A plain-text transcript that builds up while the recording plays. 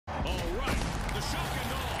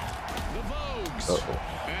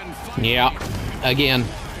Yeah, again.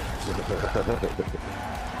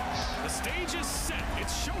 The stage is set.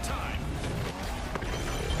 It's showtime.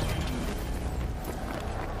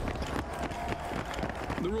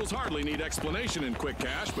 The rules hardly need explanation in Quick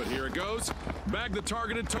Cash, but here it goes. Bag the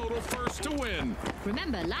targeted total first to win.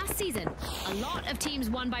 Remember, last season, a lot of teams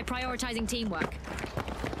won by prioritizing teamwork.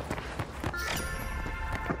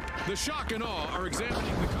 The shock and awe are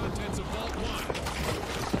examining the contents of Vault 1.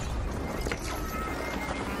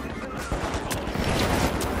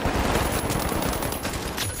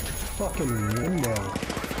 Fucking window.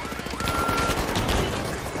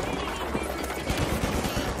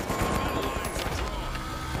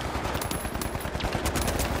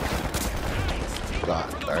 God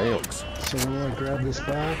damn. Someone wanna grab this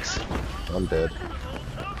box? I'm dead.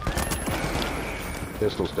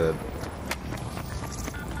 Pistol's dead.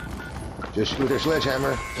 Just shoot their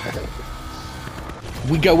sledgehammer.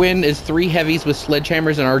 We go in as 3 heavies with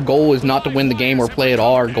sledgehammers, and our goal is not to win the game or play at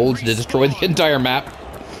all. Our goal is to destroy the entire map.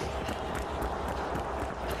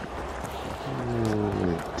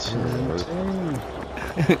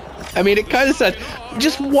 I mean, it kind of says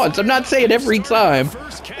just once. I'm not saying every time.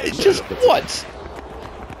 Just once.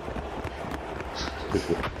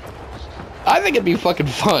 I think it'd be fucking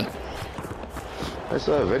fun. I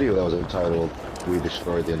saw a video that was entitled "We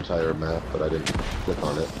Destroyed the Entire Map," but I didn't click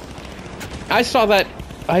on it. I saw that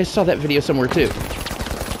video somewhere too.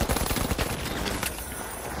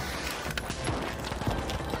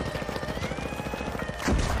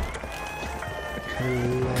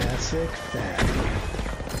 Classic fact.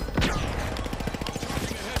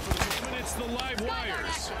 It's the live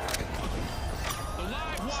wires. The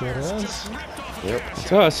live Is that wires us? just ripped off a Yep. cash.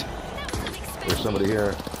 It's us. There's somebody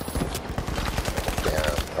here.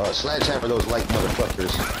 Damn. Oh, sledgehammer those light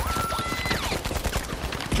motherfuckers.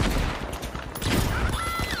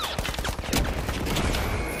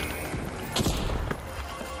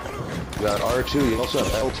 You got R2, you also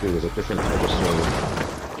have L2, there's a different type of sword.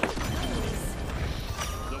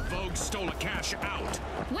 The Vogue stole a cash out.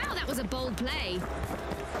 Wow, that was a bold play.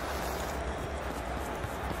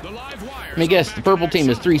 The live wires. Let me guess. The purple team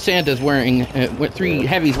is 3 Santas wearing, 3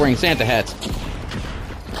 heavies wearing Santa hats.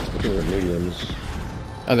 They're mediums.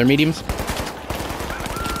 Oh, they're mediums.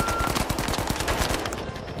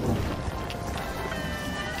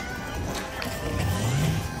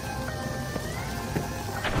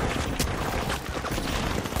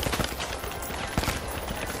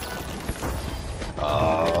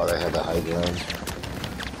 Oh, they had the high ground.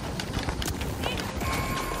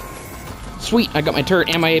 Sweet, I got my turret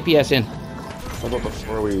and my APS in. How about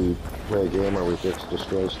before we play a game where we get to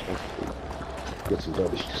destroy stuff, we get some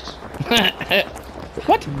W's?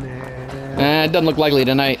 What? It doesn't look likely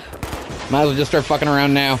tonight. Might as well just start fucking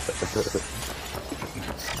around now.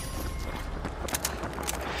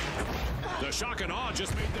 The shock and awe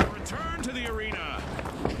just made their return to the arena.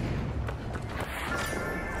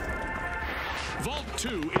 Vault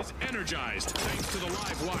 2 is energized thanks to the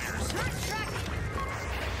live wires.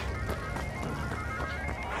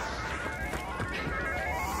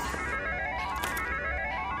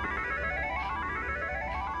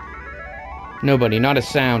 Nobody, not a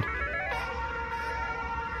sound.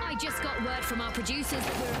 I just got word from our producers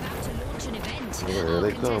that we're about to launch an event. Here Our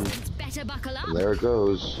they come. contestants better buckle up. And there it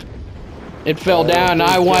goes. It fell down,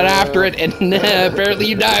 I went after it, and apparently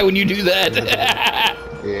you die when you do that.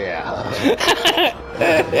 Yeah.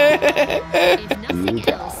 If nothing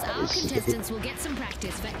else, our contestants will get some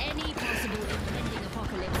practice for any possible impending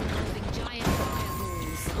apocalypse involving giant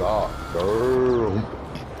fireballs. God damn.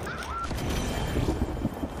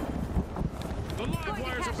 The live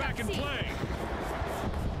wires are back in play.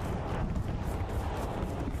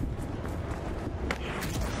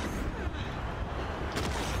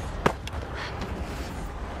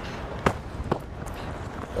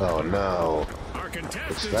 Oh no. Our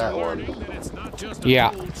contestants It's that are learning one. that it's not just a Yeah.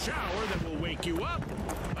 cold shower that will wake you up.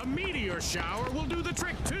 A meteor shower will do the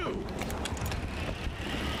trick too.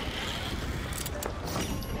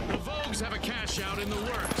 The Vogues have a cash out in the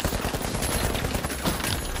works.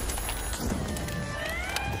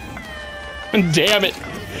 Damn it.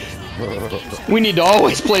 We need to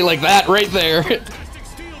always play like that right there. Fantastic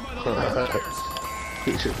steal by the live wires.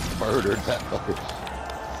 He just murdered that fucker.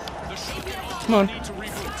 The shock and awe Come on. need to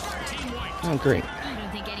reboot. Team White. Oh, great. I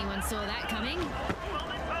don't think anyone saw that coming.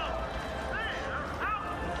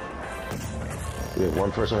 We have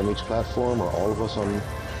one person on each platform, or all of us on...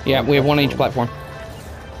 Yeah, we have one on each platform.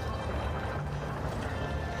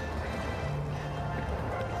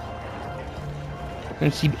 I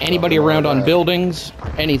don't see anybody around on buildings,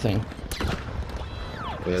 anything.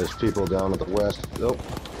 Yeah, there's people down at the west. Nope.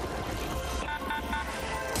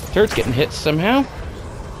 Turret's getting hit somehow.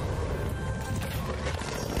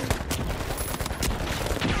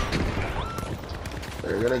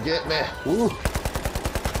 They're gonna get me. Woo.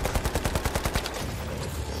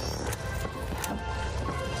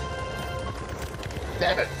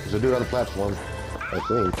 Damn it! There's a dude on the platform, I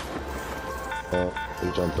think.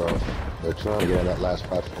 He jumped off. They're trying to get on that last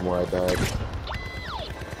platform where I died.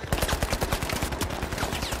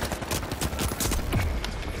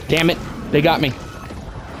 Damn it. They got me.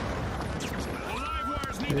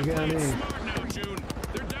 They got me.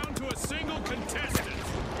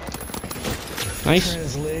 Nice.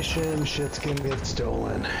 Translation, shit's gonna get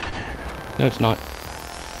stolen. No, it's not.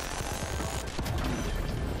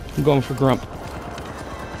 I'm going for Grump.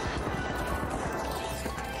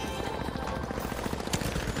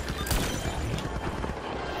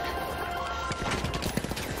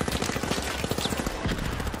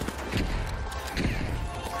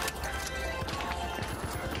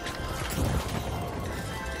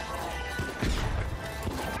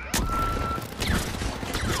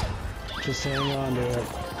 Just hang on to it.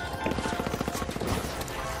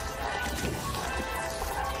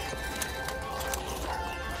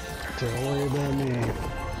 Don't worry about me.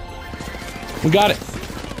 We got it.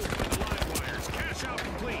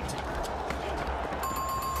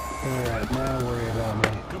 Alright, now worry about me.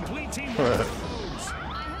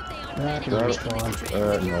 I can respawn.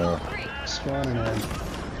 No. Spawning in.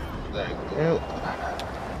 Thank you.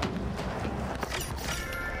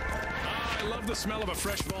 I love the smell of a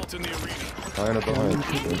fresh vault in the arena. Kind of behind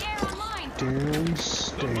you. The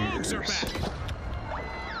Vogues are Downstairs. back.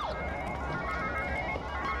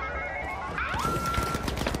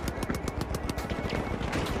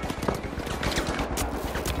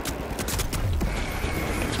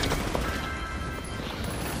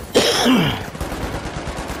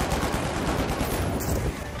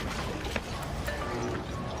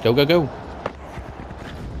 Go, go, go.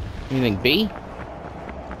 Anything B?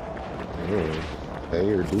 A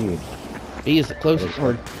or D? B is the closest,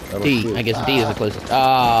 or don't D. see it. I guess D is the closest.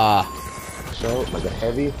 Ah. So, like a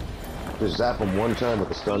heavy, just zap him one time with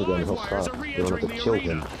a stun gun, he'll stop. You don't have to kill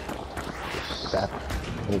him. Just zap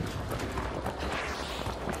him.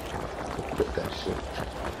 Quit that shit.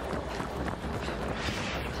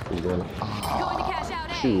 He's going,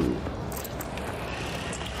 shoot.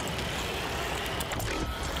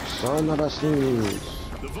 Son of a snooze.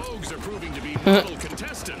 The Vogues are proving to be model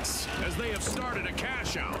contestants, as they have started a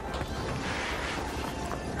cash out.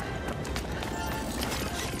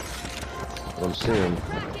 I'm seeing.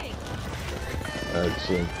 I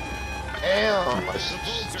see him. Damn! I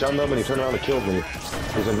jumped up and he turned around and killed me.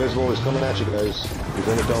 He's invisible, he's coming at you guys. He's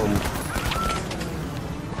in the dome.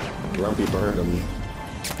 Grumpy burned him.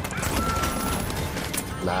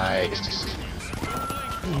 Nice.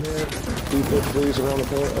 People, please, around the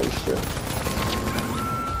corner. Oh shit.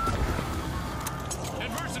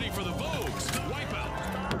 Adversity for the Vogues. Wipeout.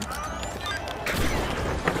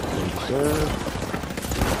 Sir.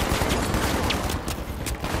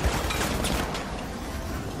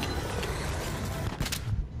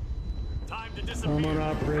 Time to I'm disappear. on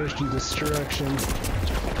Operation Destruction.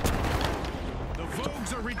 The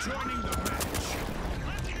Vogues are rejoining the match.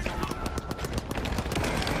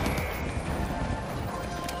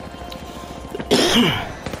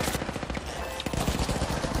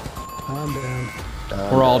 I'm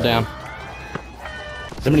down. We're all down.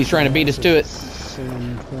 Somebody's trying to beat us to it.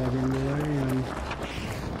 Send plugging the way in.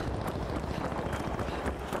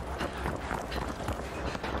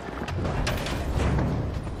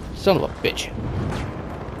 Son of a bitch.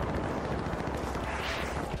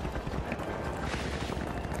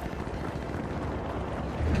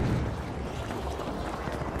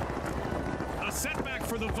 A setback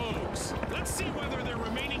for the Vogues. Let's see whether their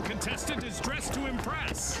remaining contestant is dressed to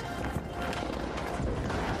impress.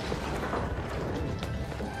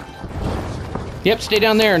 Yep, stay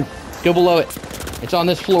down there and go below it. It's on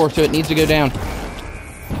this floor, so it needs to go down.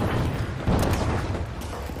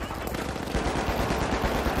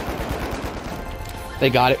 They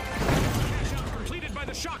got it. Shot completed by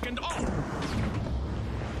the shock and all.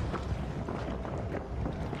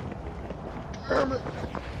 Hermit.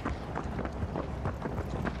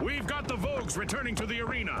 We've got the Vogues returning to the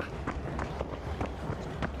arena.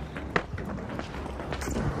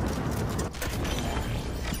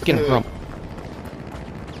 Get him, Grump.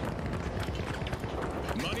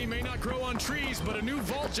 Money may not grow on trees, but a new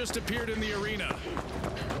vault just appeared in the arena.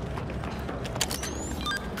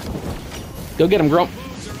 Go get him, Grump.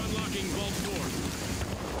 Vogues are unlocking Vault 4.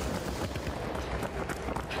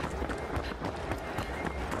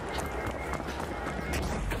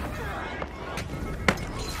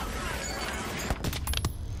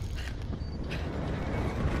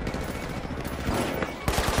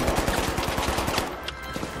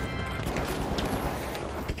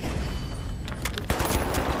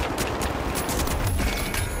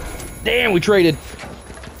 Damn, we traded.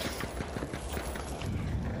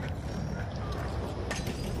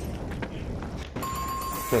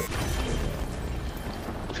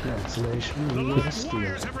 Translation, rescue.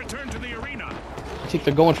 Warriors have returned to the arena. I think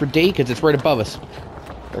they're going for D because it's right above us.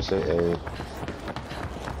 I say A.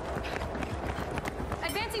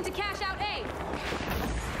 Advancing to cash out A.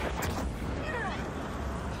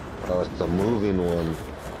 Oh, it's the moving one.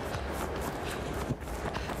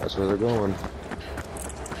 That's where they're going.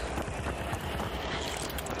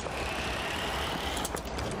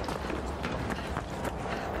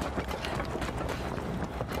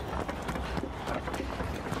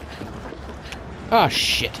 Ah,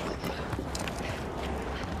 shit.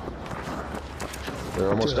 They're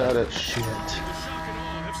almost at it. Shit. Shock and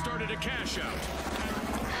awe have started a cash out.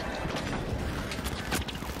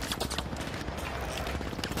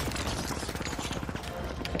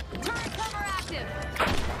 Turret cover active.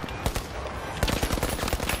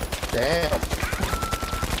 Damn.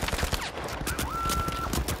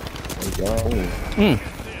 There we go.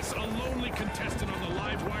 This, a lonely contestant on the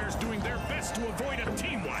live wires doing their best to avoid a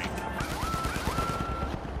team wipe.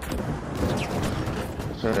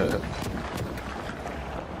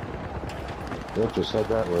 They'll just head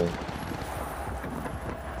that way.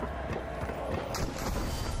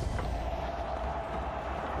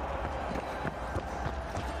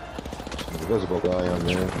 Invisible guy on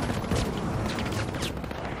there.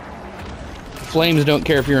 Flames don't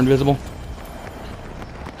care if you're invisible.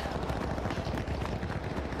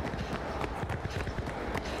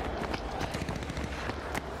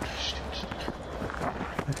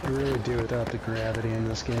 I could really do without the gravity in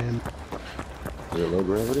this game. Is it low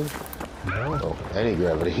gravity? No. Oh, any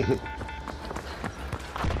gravity. Our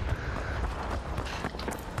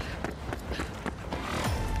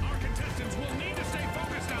contestants will need to stay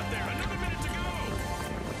focused out there. Another minute to go.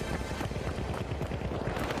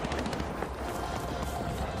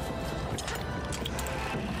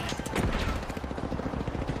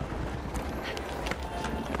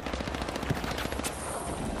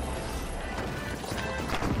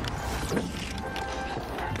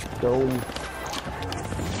 Dome.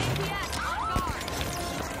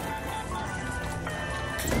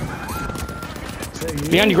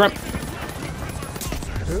 Behind you, Grump.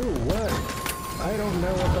 Ooh, what? I don't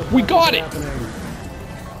know what the We fuck got is it! happening.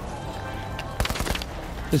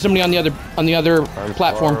 There's somebody on the other I'm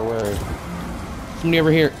platform. far away. Somebody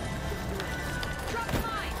over here.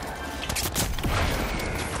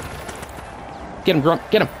 Get him, Grump.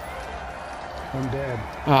 Get him. I'm dead.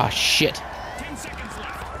 Ah, shit. 10 seconds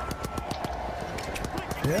left.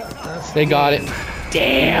 Yeah, that's They got it.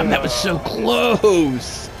 Damn, that was so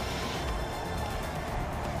close.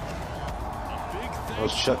 I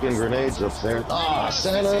was chucking grenades up there. Ah,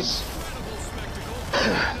 Santa's! Incredible spectacle.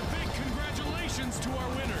 And a big congratulations to our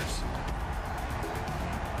winners.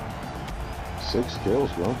 6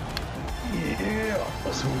 kills, bro. Yeah,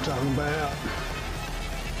 that's what I'm talking about.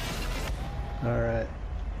 Alright.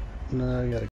 Now I gotta